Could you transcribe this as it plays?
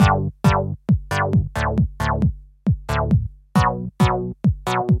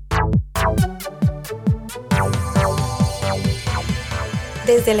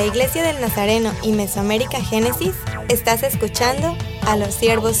Desde la Iglesia del Nazareno y Mesoamérica Génesis, estás escuchando a los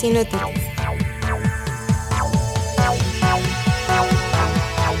siervos inútiles.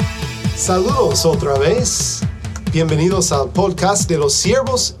 Saludos otra vez. Bienvenidos al podcast de los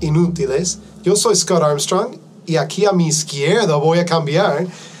siervos inútiles. Yo soy Scott Armstrong y aquí a mi izquierda voy a cambiar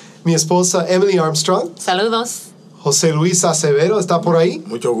mi esposa Emily Armstrong. Saludos. José Luis Acevedo está por ahí.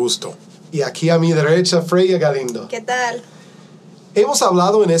 Mucho gusto. Y aquí a mi derecha Freya Galindo. ¿Qué tal? Hemos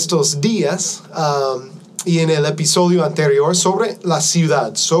hablado en estos días y en el episodio anterior sobre la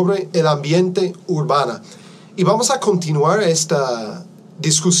ciudad, sobre el ambiente urbano. Y vamos a continuar esta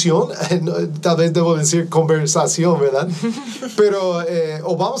discusión, tal vez debo decir conversación, ¿verdad? Pero,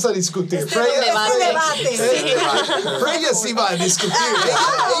 o vamos a discutir. Debate. Freya sí va a discutir.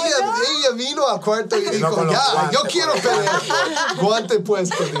 Ella vino al cuarto y dijo, yo quiero pelear. Guante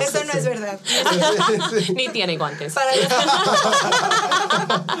puesto. Dice. Eso no es verdad. Sí. Ni tiene guantes.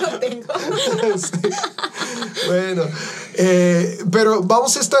 No tengo. Sí. Bueno, pero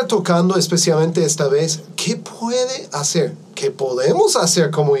vamos a estar tocando especialmente esta vez qué puede hacer, qué podemos hacer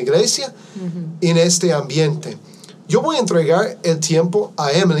como iglesia en este ambiente. Yo voy a entregar el tiempo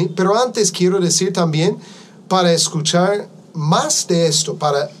a Emily, pero antes quiero decir también, para escuchar más de esto,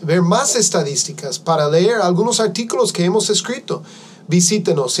 para ver más estadísticas, para leer algunos artículos que hemos escrito,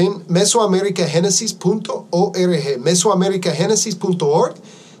 visítenos en mesoamericagenesis.org, mesoamericagenesis.org.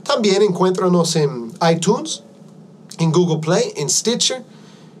 También encuéntranos en iTunes, en Google Play, en Stitcher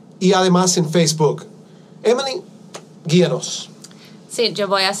y además en Facebook. Emily, guíanos. Sí, yo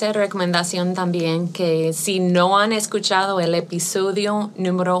voy a hacer recomendación también que si no han escuchado el episodio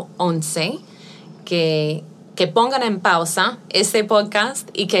número 11, que pongan en pausa este podcast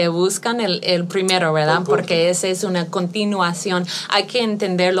y que buscan el primero, ¿verdad? Porque esa es una continuación. Hay que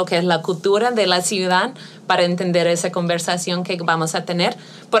entender lo que es la cultura de la ciudad para entender esa conversación que vamos a tener.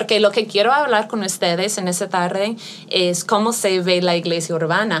 Porque lo que quiero hablar con ustedes en esta tarde es cómo se ve la iglesia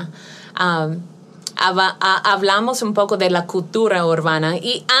urbana. Hablamos un poco de la cultura urbana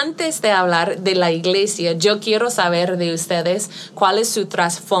y antes de hablar de la iglesia, yo quiero saber de ustedes cuál es su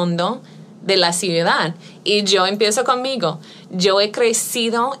trasfondo de la ciudad. Y yo empiezo conmigo. Yo he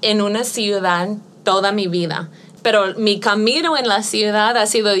crecido en una ciudad toda mi vida, pero mi camino en la ciudad ha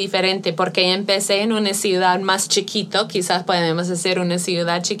sido diferente porque empecé en una ciudad más chiquita, quizás podemos decir una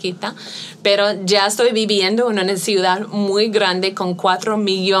ciudad chiquita, pero ya estoy viviendo en una ciudad muy grande con 4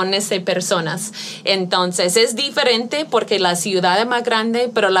 millones de personas. Entonces es diferente porque la ciudad es más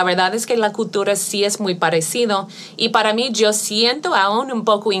grande, pero la verdad es que la cultura sí es muy parecida. Y para mí yo siento aún un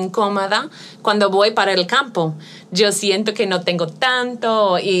poco incómoda cuando voy para el campo. Yo siento que no tengo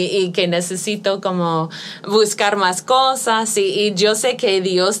tanto y que necesito como buscar más cosas y yo sé que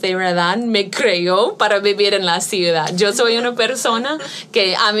Dios de verdad me creó para vivir en la ciudad. Yo soy una persona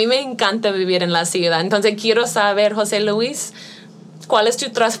que a mí me encanta vivir en la ciudad. Entonces quiero saber, José Luis, ¿cuál es tu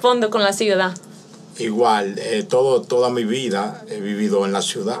trasfondo con la ciudad? Igual, toda mi vida he vivido en la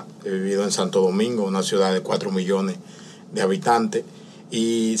ciudad. He vivido en Santo Domingo, una ciudad de 4 millones de habitantes.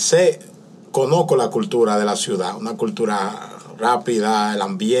 Y conozco la cultura de la ciudad, una cultura rápida, el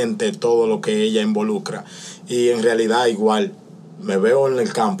ambiente, todo lo que ella involucra. Y en realidad igual me veo en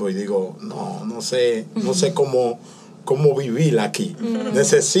el campo y digo, no sé cómo vivir aquí.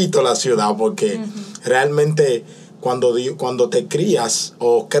 Necesito la ciudad porque realmente cuando te crías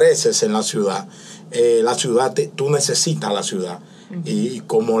o creces en la ciudad, tú necesitas la ciudad y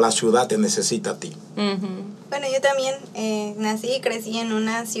como la ciudad te necesita a ti. Bueno, yo también nací y crecí en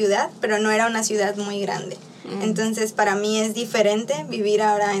una ciudad, pero no era una ciudad muy grande. Entonces, para mí es diferente vivir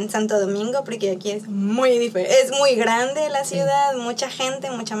ahora en Santo Domingo, porque aquí es muy diferente. Es muy grande la ciudad, mucha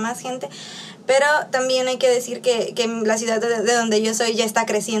gente, mucha más gente. Pero también hay que decir que la ciudad de donde yo soy ya está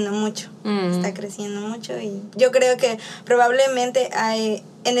creciendo mucho. Está creciendo mucho y yo creo que probablemente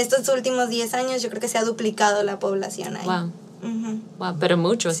en estos últimos 10 años yo creo que se ha duplicado la población ahí. Wow. Wow, pero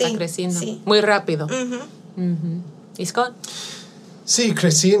mucho está creciendo. Sí. Muy rápido. ¿Y Scott? Sí,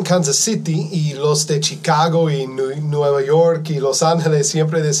 crecí en Kansas City y los de Chicago y Nueva York y Los Ángeles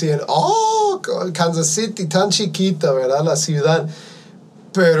siempre decían, Kansas City tan chiquita, ¿verdad? La ciudad.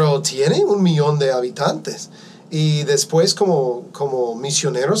 Pero tiene 1 millón de habitantes. Y después como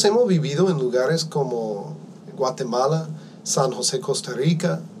misioneros hemos vivido en lugares como Guatemala, San José, Costa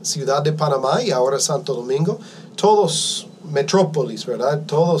Rica, Ciudad de Panamá y ahora Santo Domingo. Todos metrópolis, ¿verdad?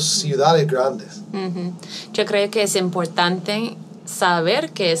 Todos ciudades grandes. Yo creo que es importante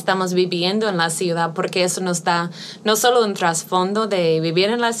saber que estamos viviendo en la ciudad porque eso nos da no solo un trasfondo de vivir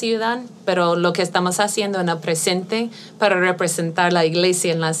en la ciudad, pero lo que estamos haciendo en el presente para representar la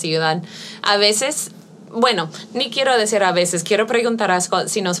iglesia en la ciudad. A veces bueno, ni quiero decir a veces, quiero preguntar a Scott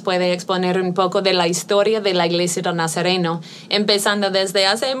si nos puede exponer un poco de la historia de la Iglesia del Nazareno, empezando desde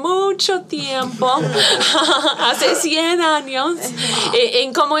hace mucho tiempo, hace 100 años,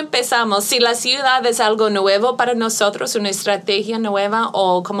 en cómo empezamos, si la ciudad es algo nuevo para nosotros, una estrategia nueva,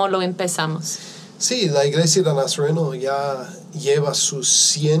 o cómo lo empezamos. Sí, la Iglesia del Nazareno ya lleva sus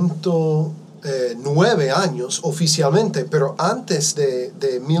 109 años oficialmente, pero antes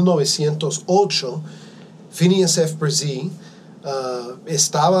de 1908, Phineas F. Bresee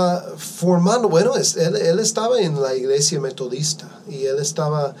estaba formando, bueno, él estaba en la iglesia metodista y él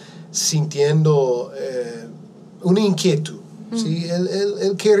estaba sintiendo una inquietud. ¿Sí?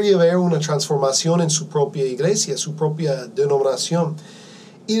 Él quería ver una transformación en su propia iglesia, su propia denominación.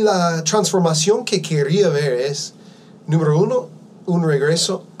 Y la transformación que quería ver es, número uno, un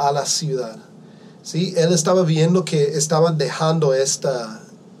regreso a la ciudad. ¿Sí? Él estaba viendo que estaban dejando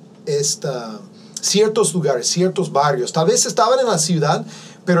ciertos lugares, ciertos barrios. Tal vez estaban en la ciudad,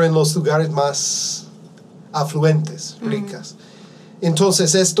 pero en los lugares más afluentes, ricas.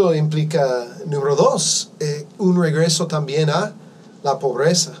 Entonces esto implica, número dos, un regreso también a la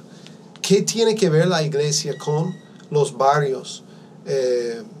pobreza. ¿Qué tiene que ver la iglesia con los barrios?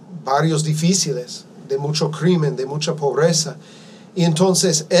 Barrios difíciles, de mucho crimen, de mucha pobreza. Y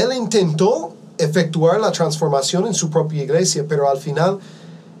entonces él intentó efectuar la transformación en su propia iglesia, pero al final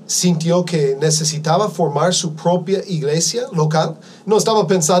sintió que necesitaba formar su propia iglesia local. No estaba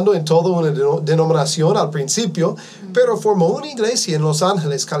pensando en toda una denominación al principio, pero formó una iglesia en Los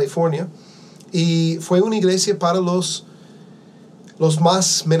Ángeles, California, y fue una iglesia para los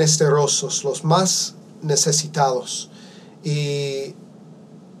más menesterosos, los más necesitados. Y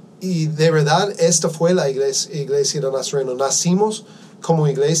de verdad, esta fue la iglesia de Nazareno. Nacimos como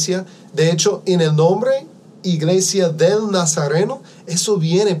iglesia. De hecho, en el nombre Iglesia del Nazareno, eso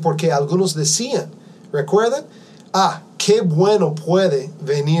viene porque algunos decían, ¿recuerdan? Qué bueno puede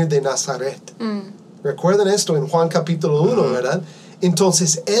venir de Nazaret. ¿Recuerdan esto en Juan capítulo 1, verdad?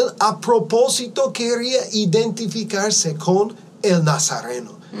 Entonces, él a propósito quería identificarse con el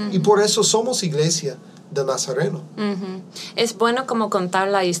Nazareno. Y por eso somos iglesia del Nazareno. Es bueno como contar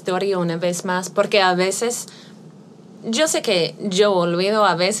la historia una vez más, porque a veces, yo sé que yo olvido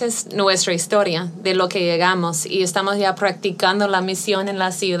a veces nuestra historia de lo que llegamos y estamos ya practicando la misión en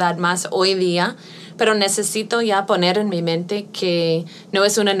la ciudad más hoy día, pero necesito ya poner en mi mente que no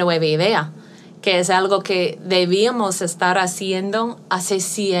es una nueva idea, que es algo que debíamos estar haciendo hace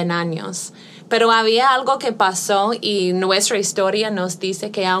 100 años. Pero había algo que pasó y nuestra historia nos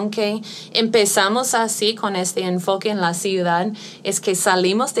dice que aunque empezamos así con este enfoque en la ciudad, es que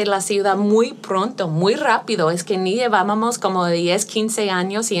salimos de la ciudad muy pronto, muy rápido. Es que ni llevábamos como 10, 15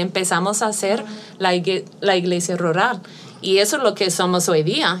 años y empezamos a hacer la iglesia rural. Y eso es lo que somos hoy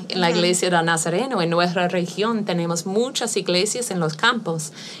día en la Iglesia del Nazareno. En nuestra región tenemos muchas iglesias en los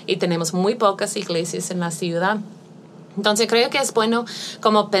campos y tenemos muy pocas iglesias en la ciudad. Entonces creo que es bueno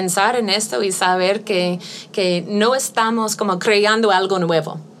como pensar en esto y saber que no estamos como creando algo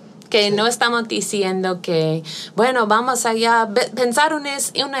nuevo. Que no estamos diciendo que, bueno, vamos allá a pensar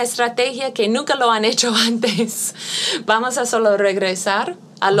una estrategia que nunca lo han hecho antes. Vamos a solo regresar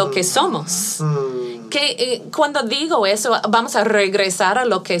a lo que somos. Que cuando digo eso, vamos a regresar a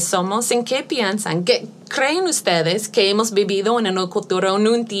lo que somos, ¿en qué piensan? ¿Creen ustedes que hemos vivido en una cultura en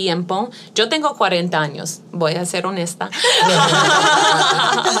un tiempo? Yo tengo 40 años, voy a ser honesta.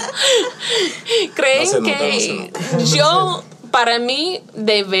 ¿Creen que yo, para mí,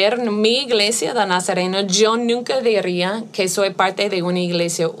 de ver mi iglesia de Nazareno, yo nunca diría que soy parte de una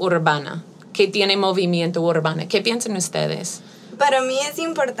iglesia urbana, que tiene movimiento urbano? ¿Qué piensan ustedes? Para mí es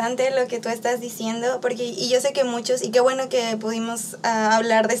importante lo que tú estás diciendo, y yo sé que muchos, y qué bueno que pudimos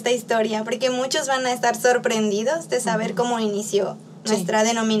hablar de esta historia, porque muchos van a estar sorprendidos de saber cómo inició nuestra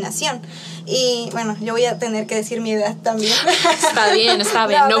denominación. Y bueno, yo voy a tener que decir mi edad también. Está bien,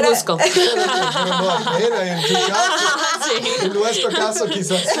 no busco. En nuestro caso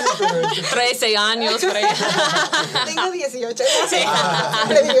quizás sí, pero 13 años. Tengo 18.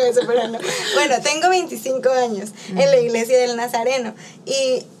 Siempre digo eso, pero no. Bueno, tengo 25 años en la Iglesia del Nazareno.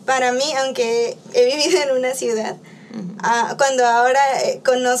 Y para mí, aunque he vivido en una ciudad, cuando ahora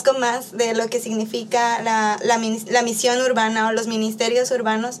conozco más de lo que significa la misión urbana o los ministerios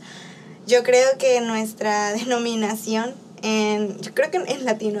urbanos, yo creo que nuestra denominación, yo creo que en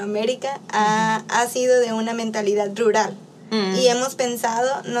Latinoamérica ha sido de una mentalidad rural. Y hemos pensado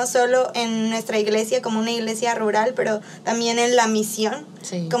no solo en nuestra iglesia como una iglesia rural, pero también en la misión,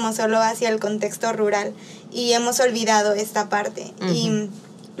 como solo hacia el contexto rural. Y hemos olvidado esta parte.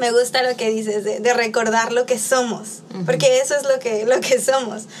 Me gusta lo que dices de recordar lo que somos, porque eso es lo que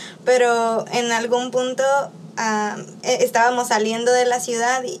somos. Pero en algún punto estábamos saliendo de la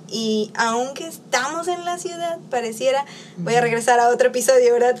ciudad y aunque estamos en la ciudad, pareciera, voy a regresar a otro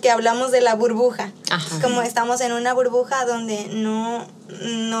episodio, ¿verdad? Que hablamos de la burbuja. Ajá. Como estamos en una burbuja donde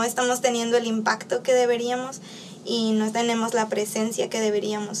no estamos teniendo el impacto que deberíamos y no tenemos la presencia que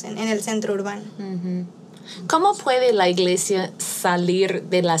deberíamos en el centro urbano. ¿Cómo puede la iglesia salir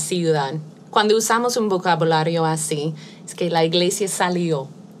de la ciudad? Cuando usamos un vocabulario así, es que la iglesia salió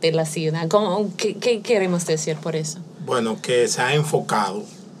de la ciudad. ¿Qué queremos decir por eso? Bueno, que se ha enfocado,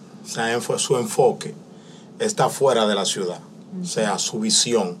 su enfoque está fuera de la ciudad. O sea, su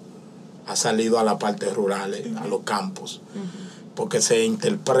visión ha salido a la parte rural, a los campos, porque se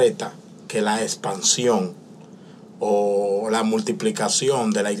interpreta que la expansión o la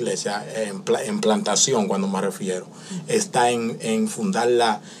multiplicación de la iglesia, en plantación cuando me refiero, está en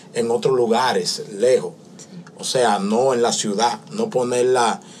fundarla en otros lugares, lejos. O sea, no en la ciudad, no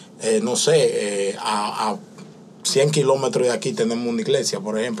ponerla, a 100 kilómetros de aquí tenemos una iglesia,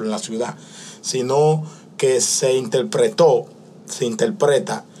 por ejemplo, en la ciudad, sino que se interpreta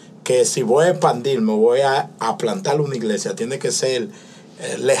que si voy a expandirme, voy a plantar una iglesia, tiene que ser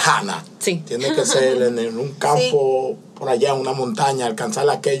lejana. Sí. Tiene que ser en un campo, por allá, en una montaña, alcanzar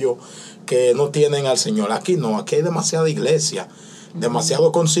a aquellos que no tienen al Señor. Aquí no, aquí hay demasiada iglesia,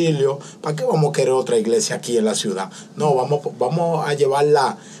 demasiado concilio. ¿Para qué vamos a querer otra iglesia aquí en la ciudad? No, vamos a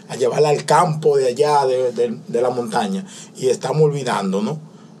llevarla al campo de allá, de la montaña. Y estamos olvidándonos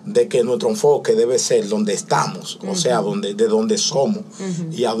de que nuestro enfoque debe ser donde estamos, o sea, de donde somos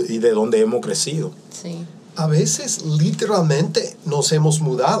y de donde hemos crecido. Sí. A veces literalmente nos hemos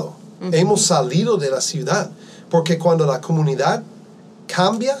mudado, hemos salido de la ciudad, porque cuando la comunidad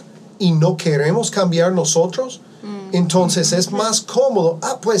cambia y no queremos cambiar nosotros, entonces es más cómodo,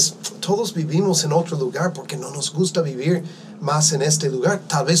 pues todos vivimos en otro lugar porque no nos gusta vivir más en este lugar.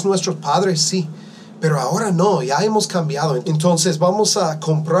 Tal vez nuestros padres sí, pero ahora no, ya hemos cambiado. Entonces vamos a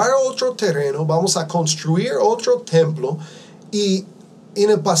comprar otro terreno, vamos a construir otro templo y en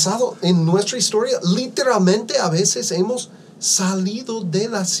el pasado, en nuestra historia, literalmente a veces hemos salido de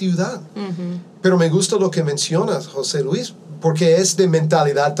la ciudad. Pero me gusta lo que mencionas, José Luis, porque es de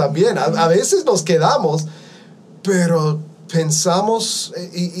mentalidad también. A veces nos quedamos, pero pensamos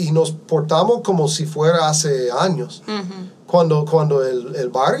y nos portamos como si fuera hace años. Cuando el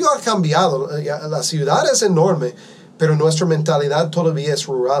barrio ha cambiado, la ciudad es enorme, pero nuestra mentalidad todavía es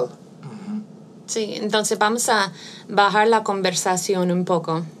rural. Sí, entonces vamos a bajar la conversación un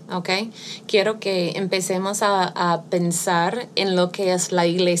poco, ¿ok? Quiero que empecemos a pensar en lo que es la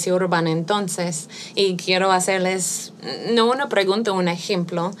iglesia urbana entonces. Y quiero hacerles, no una pregunta, un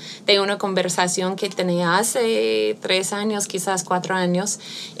ejemplo de una conversación que tenía hace 3 años, quizás 4 años,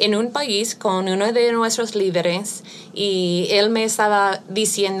 en un país con uno de nuestros líderes. Y él me estaba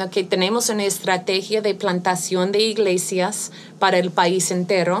diciendo que tenemos una estrategia de plantación de iglesias para el país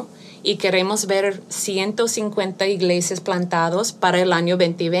entero. Y queremos ver 150 iglesias plantadas para el año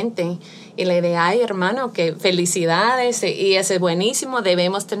 2020. Y le dije, ay, hermano, que felicidades, y eso es buenísimo,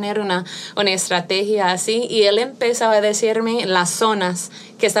 debemos tener una estrategia así. Y él empezó a decirme las zonas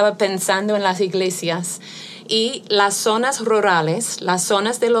que estaba pensando en las iglesias. Y las zonas rurales, las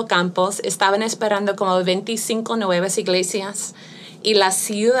zonas de los campos, estaban esperando como 25 nuevas iglesias. Y la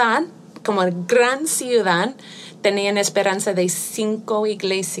ciudad, como gran ciudad, tenían esperanza de 5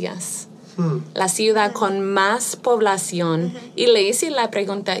 iglesias. La ciudad con más población. Y le hice la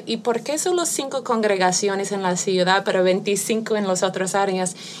pregunta, ¿y por qué solo 5 congregaciones en la ciudad, pero 25 en las otras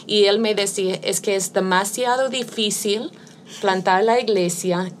áreas? Y él me decía, es que es demasiado difícil plantar la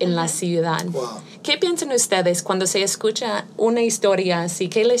iglesia en la ciudad. Wow. ¿Qué piensan ustedes cuando se escucha una historia así?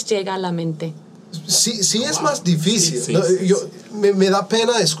 ¿Qué les llega a la mente? Sí es más difícil. Sí, No, sí. Me da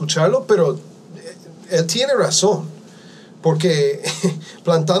pena escucharlo, pero él tiene razón. Porque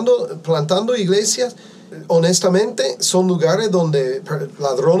plantando iglesias, honestamente, son lugares donde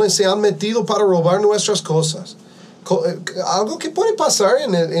ladrones se han metido para robar nuestras cosas. Algo que puede pasar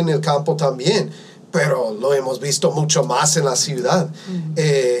en el campo también, pero lo hemos visto mucho más en la ciudad.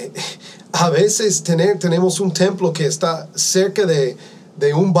 A veces tenemos un templo que está cerca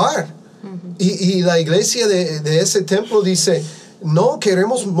de un bar. Y la iglesia de ese templo dice, no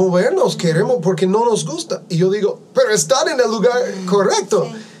queremos movernos, porque no nos gusta. Y yo digo, pero están en el lugar correcto.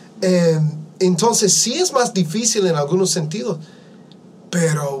 Sí. Entonces sí es más difícil en algunos sentidos.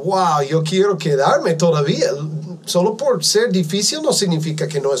 Pero wow, yo quiero quedarme todavía. Solo por ser difícil no significa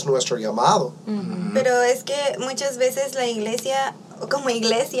que no es nuestro llamado. Pero es que muchas veces la iglesia, como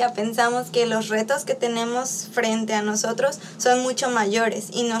iglesia pensamos que los retos que tenemos frente a nosotros son mucho mayores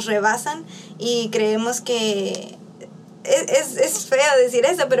y nos rebasan, y creemos que es feo decir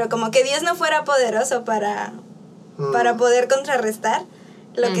eso, pero como que Dios no fuera poderoso para poder contrarrestar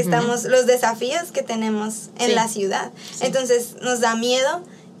lo que los desafíos que tenemos en la ciudad. Sí. Entonces nos da miedo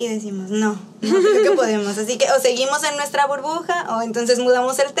y decimos, no creo que podemos. Así que o seguimos en nuestra burbuja, o entonces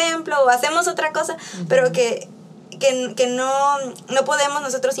mudamos el templo, o hacemos otra cosa, pero que no podemos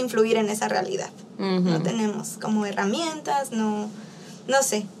nosotros influir en esa realidad. No tenemos como herramientas, no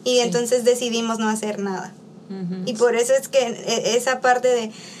sé. Y entonces decidimos no hacer nada. Y por eso es que esa parte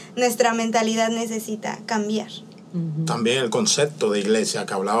de nuestra mentalidad necesita cambiar. También el concepto de iglesia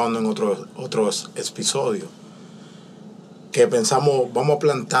que hablábamos en otros episodios, que pensamos, vamos a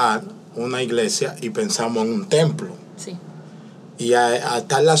plantar una iglesia y pensamos en un templo. Sí. Y a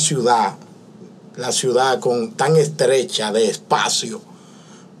estar la ciudad con tan estrecha de espacio,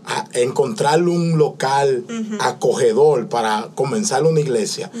 a encontrar un local acogedor para comenzar una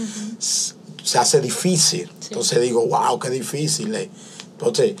iglesia, se hace difícil. Sí. Entonces digo, wow, qué difícil es.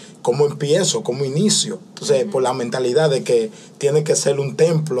 Entonces, ¿cómo empiezo? ¿Cómo inicio? Entonces, por la mentalidad de que tiene que ser un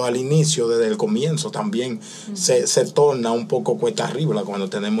templo al inicio, desde el comienzo, también se torna un poco cuesta arriba cuando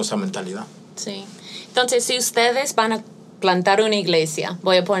tenemos esa mentalidad. Sí. Entonces, si ustedes van a plantar una iglesia,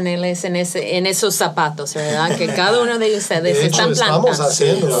 voy a ponerles en esos zapatos, ¿verdad? Que cada uno de ustedes están plantando. Estamos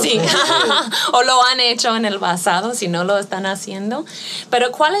haciéndolo. Sí. O lo han hecho en el pasado, si no lo están haciendo.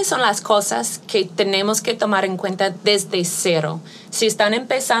 Pero ¿cuáles son las cosas que tenemos que tomar en cuenta desde cero? Si están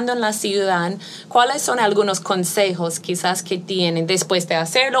empezando en la ciudad, ¿cuáles son algunos consejos quizás que tienen después de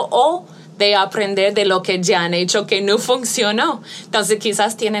hacerlo o de aprender de lo que ya han hecho que no funcionó? Entonces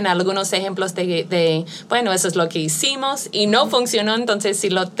quizás tienen algunos ejemplos de bueno, eso es lo que hicimos y no funcionó, entonces si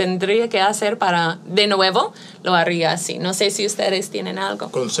lo tendría que hacer de nuevo, lo haría así. No sé si ustedes tienen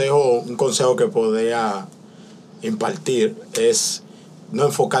algo. Un consejo que podría impartir es no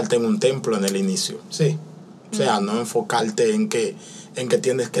enfocarte en un templo en el inicio. Sí. O sea, no enfocarte en que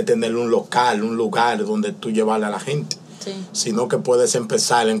tienes que tener un local, un lugar donde tú llevarle a la gente. Sí. Sino que puedes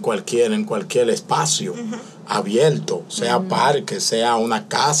empezar en cualquier espacio abierto, sea parque, sea una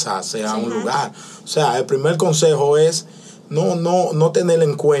casa, sea un lugar. O sea, el primer consejo es no tener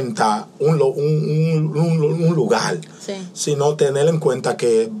en cuenta un lugar, sino tener en cuenta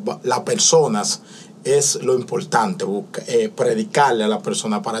que las personas es lo importante, predicarle a la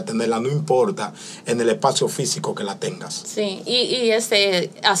persona para tenerla, no importa en el espacio físico que la tengas. Sí, y ese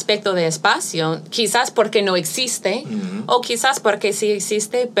aspecto de espacio, quizás porque no existe, o quizás porque sí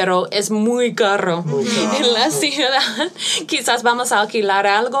existe, pero es muy caro en la ciudad. Quizás vamos a alquilar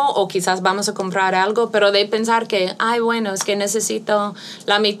algo, o quizás vamos a comprar algo, pero de pensar que, bueno, es que necesito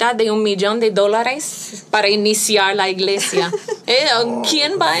la mitad de $1,000,000 para iniciar la iglesia.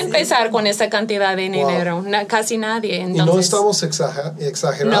 ¿Quién va a empezar con esa cantidad de dinero? Casi nadie. Entonces, y no estamos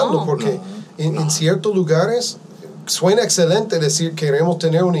exagerando, porque en ciertos lugares suena excelente decir queremos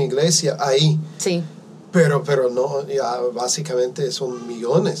tener una iglesia ahí. Sí. Pero no, ya básicamente son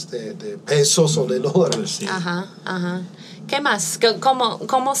millones de pesos o de dólares. Sí. Ajá. ¿Qué más?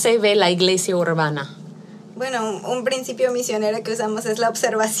 ¿Cómo se ve la iglesia urbana? Bueno, un principio misionero que usamos es la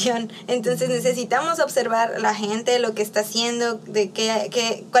observación. Entonces necesitamos observar la gente, lo que está haciendo,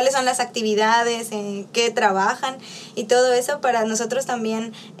 cuáles son las actividades, en qué trabajan y todo eso, para nosotros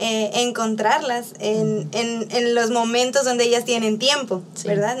también encontrarlas en los momentos donde ellas tienen tiempo,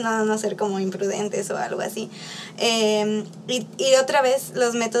 ¿verdad? No ser como imprudentes o algo así. Y otra vez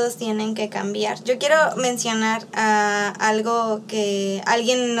los métodos tienen que cambiar. Yo quiero mencionar algo que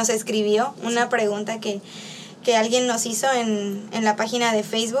alguien nos escribió, una pregunta que alguien nos hizo en la página de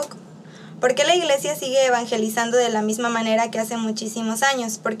Facebook. ¿Por qué la iglesia sigue evangelizando de la misma manera que hace muchísimos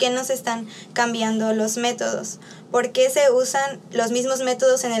años? ¿Por qué no se están cambiando los métodos? ¿Por qué se usan los mismos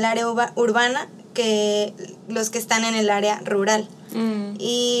métodos en el área urbana que los que están en el área rural?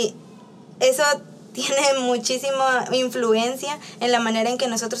 Y eso tiene muchísima influencia en la manera en que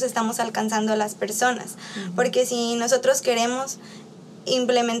nosotros estamos alcanzando a las personas. Porque si nosotros queremos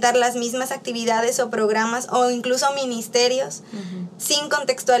implementar las mismas actividades o programas o incluso ministerios sin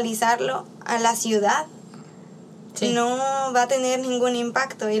contextualizarlo a la ciudad, no va a tener ningún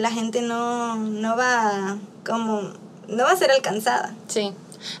impacto y la gente no va a ser alcanzada. Sí.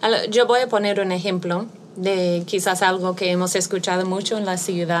 Yo voy a poner un ejemplo de quizás algo que hemos escuchado mucho en la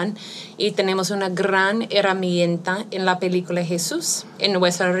ciudad y tenemos una gran herramienta en la película Jesús. En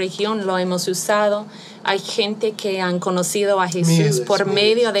nuestra región lo hemos usado. Hay gente que han conocido a Jesús por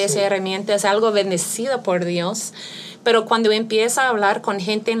medio de esa herramienta. Es algo bendecido por Dios. Pero cuando empieza a hablar con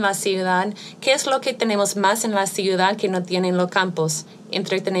gente en la ciudad, ¿qué es lo que tenemos más en la ciudad que no tienen los campos?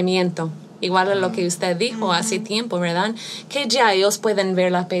 Entretenimiento. Igual a lo que usted dijo hace tiempo, ¿verdad? Que ya ellos pueden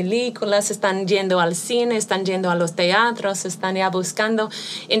ver las películas, están yendo al cine, están yendo a los teatros, están ya buscando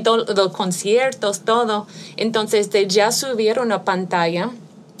en todos los conciertos, todo. Entonces, de ya subir una pantalla,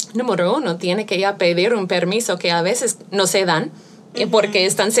 número uno, tiene que ya pedir un permiso que a veces no se dan. Porque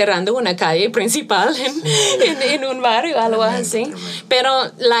están cerrando una calle principal en un barrio, algo así. Pero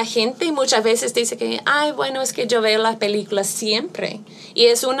la gente muchas veces dice que, ay, bueno, es que yo veo las películas siempre. Y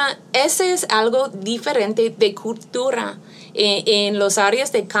ese es algo diferente de cultura. En los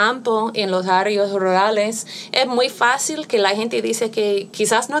áreas de campo, en los áreas rurales, es muy fácil que la gente dice que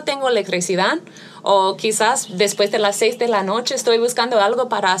quizás no tengo electricidad o quizás después de las 6 de la noche estoy buscando algo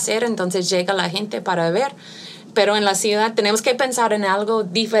para hacer, entonces llega la gente para ver. Pero en la ciudad tenemos que pensar en algo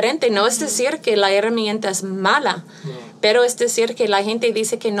diferente. No es decir que la herramienta es mala, pero es decir que la gente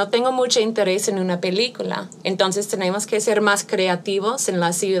dice que no tengo mucho interés en una película. Entonces tenemos que ser más creativos en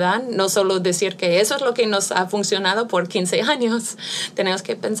la ciudad, no solo decir que eso es lo que nos ha funcionado por 15 años. Tenemos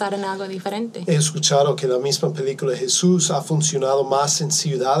que pensar en algo diferente. He escuchado que la misma película Jesús ha funcionado más en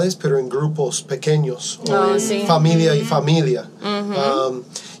ciudades, pero en grupos pequeños, o en familia y familia.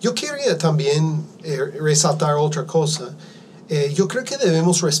 Yo quería también resaltar otra cosa. Yo creo que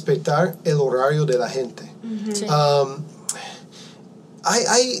debemos respetar el horario de la gente. Sí.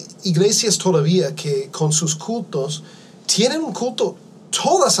 Hay iglesias todavía que con sus cultos tienen un culto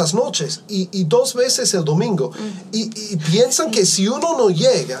todas las noches y 2 veces el domingo. Y piensan que si uno no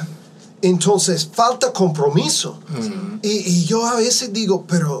llega, entonces falta compromiso. Y yo a veces digo,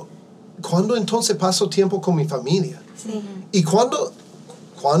 pero ¿cuándo entonces paso tiempo con mi familia? ¿Y cuándo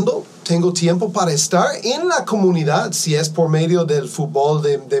tengo tiempo para estar en la comunidad? Si es por medio del fútbol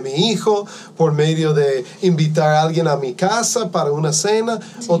de mi hijo, por medio de invitar a alguien a mi casa para una cena.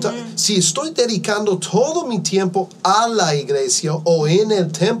 Si estoy dedicando todo mi tiempo a la iglesia o en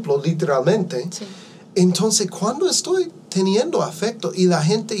el templo, literalmente, entonces, ¿cuándo estoy teniendo afecto? Y la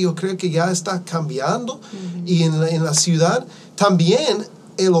gente, yo creo que ya está cambiando. Y en la ciudad también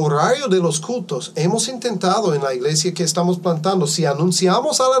el horario de los cultos. Hemos intentado en la iglesia que estamos plantando, si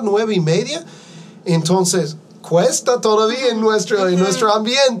anunciamos a las 9:30, entonces cuesta todavía en nuestro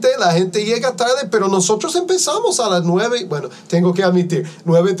ambiente, la gente llega tarde, pero nosotros empezamos a las 9, bueno, tengo que admitir,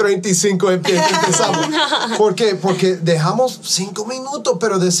 9:35 empezamos. Porque dejamos 5 minutos,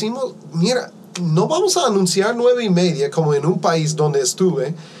 pero decimos, mira, no vamos a anunciar 9:30 como en un país donde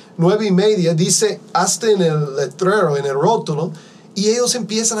estuve. 9:30 dice hasta en el letrero, en el rótulo, y ellos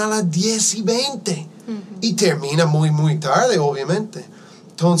empiezan a las 10:20 y termina muy, muy tarde, obviamente.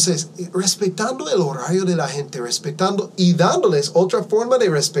 Entonces, respetando el horario de la gente, respetando y dándoles otra forma de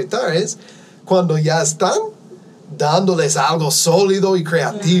respetar es cuando ya están dándoles algo sólido y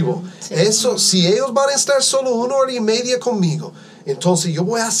creativo. Eso, si ellos van a estar solo 1:30 conmigo, entonces yo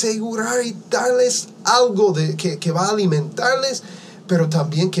voy a asegurar y darles algo que va a alimentarles, pero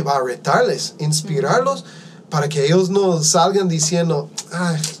también que va a retarles, inspirarlos, para que ellos no salgan diciendo,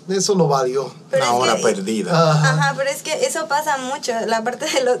 ay, eso no valió. Pero una hora perdida. Ajá, pero es que eso pasa mucho. La parte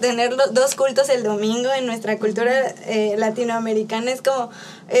de tener los 2 cultos el domingo en nuestra cultura latinoamericana es como,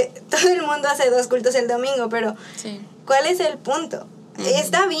 todo el mundo hace 2 cultos el domingo, pero ¿cuál es el punto?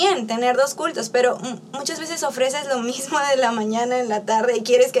 Está bien tener 2 cultos, pero muchas veces ofreces lo mismo de la mañana en la tarde y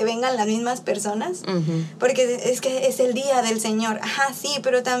quieres que vengan las mismas personas, porque es que es el día del Señor. Ajá, sí,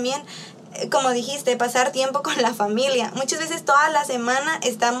 pero también, como dijiste, pasar tiempo con la familia. Muchas veces toda la semana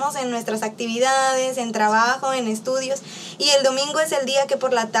estamos en nuestras actividades, en trabajo, en estudios, y el domingo es el día que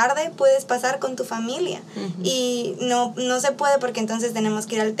por la tarde puedes pasar con tu familia. Y no se puede porque entonces tenemos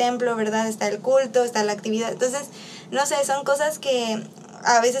que ir al templo, ¿verdad? Está el culto, está la actividad. Entonces, no sé, son cosas que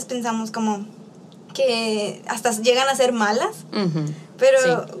a veces pensamos como que hasta llegan a ser malas,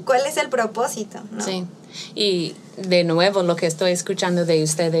 pero ¿cuál es el propósito? ¿No? Sí. Y de nuevo lo que estoy escuchando de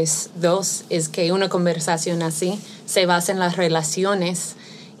ustedes dos es que una conversación así se basa en las relaciones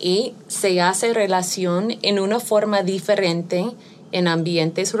y se hace relación en una forma diferente en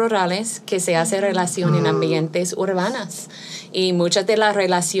ambientes rurales que se hace relación en ambientes urbanos. Y muchas de las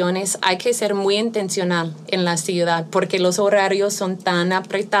relaciones hay que ser muy intencional en la ciudad porque los horarios son tan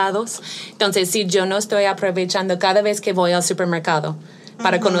apretados. Entonces, si yo no estoy aprovechando cada vez que voy al supermercado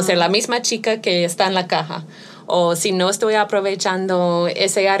para conocer la misma chica que está en la caja, O si no estoy aprovechando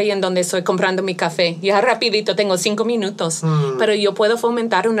ese área en donde estoy comprando mi café, ya rapidito, tengo 5 minutos, pero yo puedo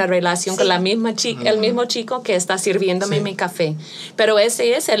fomentar una relación con la misma el mismo chico que está sirviéndome mi café. Pero esa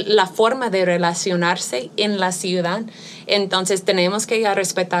es la forma de relacionarse en la ciudad. Entonces tenemos que ya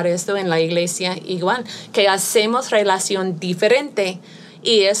respetar esto en la iglesia igual, que hacemos relación diferente.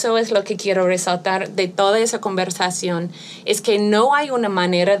 Y eso es lo que quiero resaltar de toda esa conversación, es que no hay una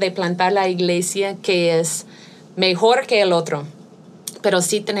manera de plantar la iglesia que es mejor que el otro, pero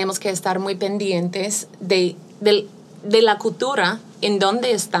sí tenemos que estar muy pendientes de la cultura en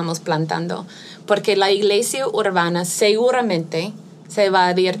donde estamos plantando, porque la iglesia urbana seguramente se va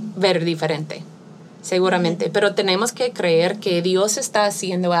a ver diferente, seguramente, pero tenemos que creer que Dios está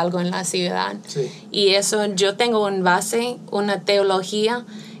haciendo algo en la ciudad. Sí. Y eso, yo tengo en base una teología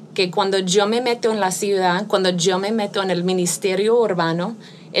que cuando yo me meto en la ciudad, cuando yo me meto en el ministerio urbano,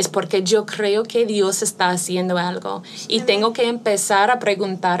 es porque yo creo que Dios está haciendo algo. Y tengo que empezar a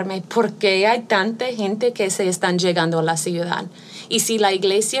preguntarme por qué hay tanta gente que se están llegando a la ciudad. Y si la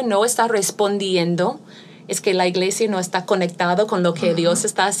iglesia no está respondiendo, es que la iglesia no está conectada con lo que Dios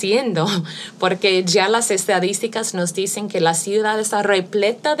está haciendo, porque ya las estadísticas nos dicen que la ciudad está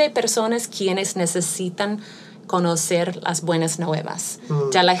repleta de personas quienes necesitan conocer las buenas nuevas.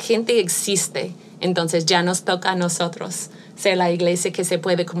 Ya la gente existe, entonces ya nos toca a nosotros ser la iglesia que se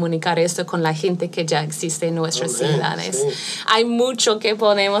puede comunicar esto con la gente que ya existe en nuestras ciudades. Sí. Hay mucho que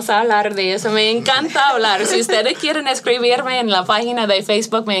podemos hablar de eso. Me encanta hablar. Si ustedes quieren escribirme en la página de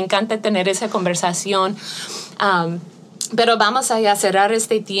Facebook, me encanta tener esa conversación. Pero vamos a cerrar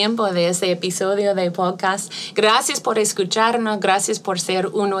este tiempo de este episodio de podcast. Gracias por escucharnos, gracias por ser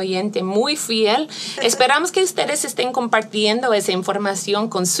un oyente muy fiel. Esperamos que ustedes estén compartiendo esa información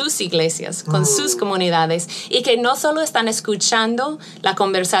con sus iglesias, con sus comunidades, y que no solo están escuchando la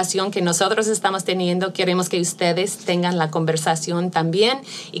conversación que nosotros estamos teniendo, queremos que ustedes tengan la conversación también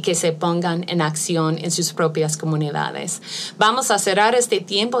y que se pongan en acción en sus propias comunidades. Vamos a cerrar este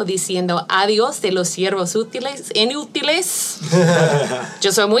tiempo diciendo adiós de los siervos inútiles.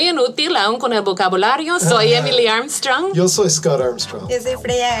 Yo soy muy inútil aún con el vocabulario. Soy Emily Armstrong. Yo soy Scott Armstrong. Yo soy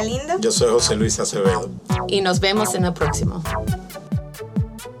Freya Galindo. Yo soy José Luis Acevedo. Y nos vemos en el próximo.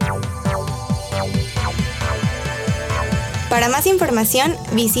 Para más información,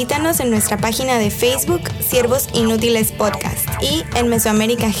 visítanos en nuestra página de Facebook, Siervos Inútiles Podcast, y en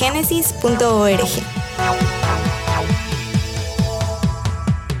mesoamericagenesis.org.